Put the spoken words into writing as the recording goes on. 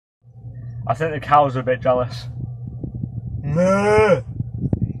I think the cows are a bit jealous.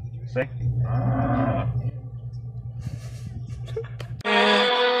 See?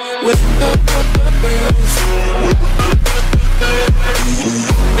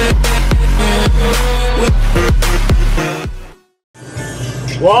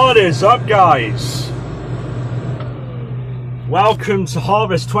 What is up, guys? Welcome to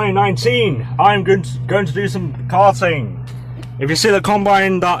Harvest 2019. I'm going to do some carting. If you see the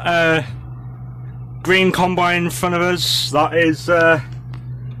combine, that green combine in front of us, that is a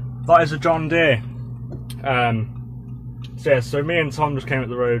John Deere. So me and Tom just came up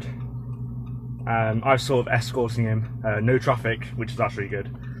the road. I was sort of escorting him. No traffic, which is actually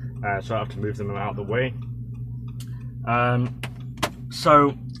good. So I have to move them out of the way.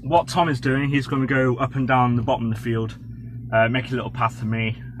 So what Tom is doing, he's going to go up and down the bottom of the field, make a little path for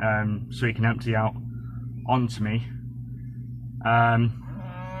me, so he can empty out onto me.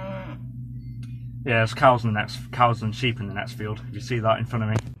 Yeah, there's cows and sheep in the next field. If you see that in front of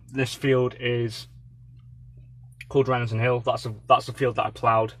me, this field is called Renton Hill. That's the field that I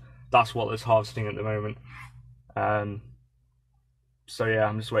ploughed. That's what is harvesting at the moment. So yeah,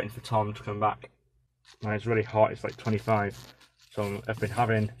 I'm just waiting for Tom to come back. Now it's really hot. It's like 25. So I've been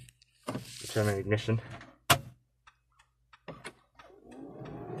having turning ignition.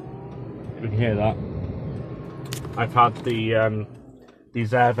 You can hear that. I've had the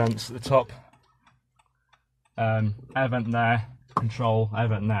these air vents at the top. Air vent there, control, air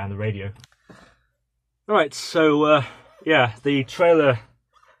vent there, and the radio. Alright, so yeah, the trailer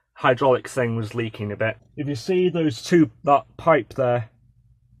hydraulic thing was leaking a bit. If you see that pipe there,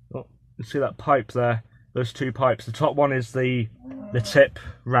 oh, you see that pipe there, those two pipes, the top one is the tip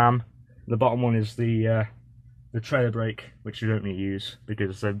ram, and the bottom one is the trailer brake, which you don't need to use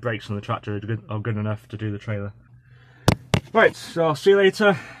because the brakes on the tractor are good enough to do the trailer. Right, so I'll see you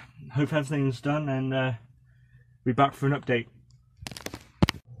later. Hope everything's done, and be back for an update.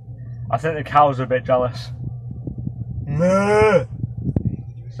 I think the cows are a bit jealous.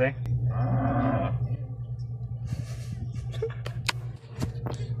 See?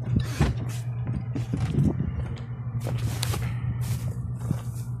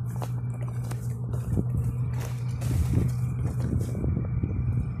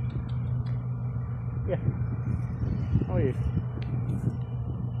 Yeah. How are you?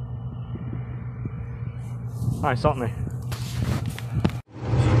 Nice, aren't they?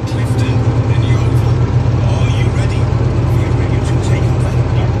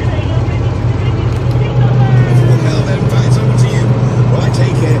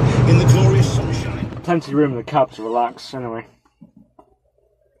 Plenty of room in the cab to relax, anyway.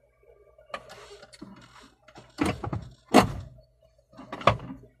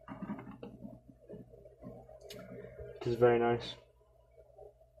 It is very nice.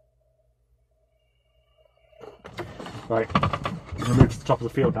 Right, I'm going to move to the top of the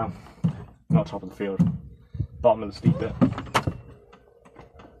field now. Not top of the field, bottom of the steep bit.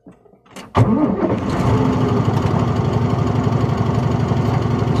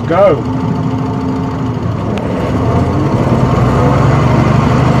 Let's go!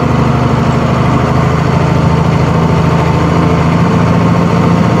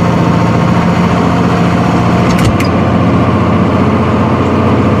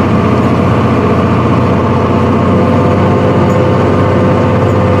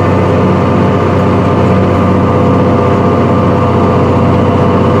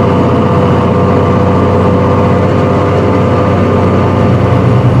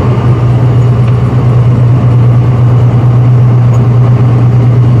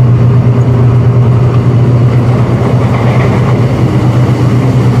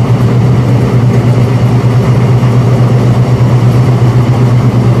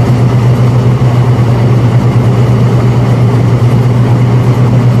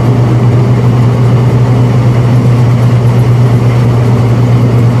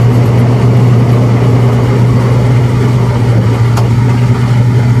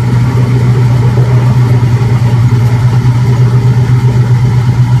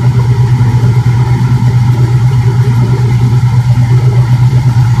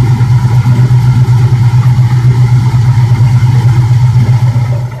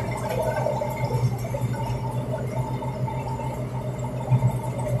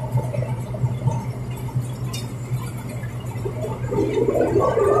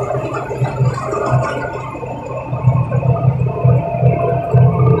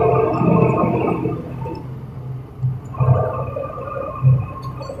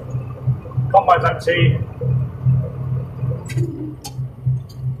 Combine's empty.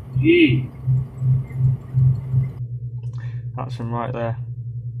 Yee. That's him right there.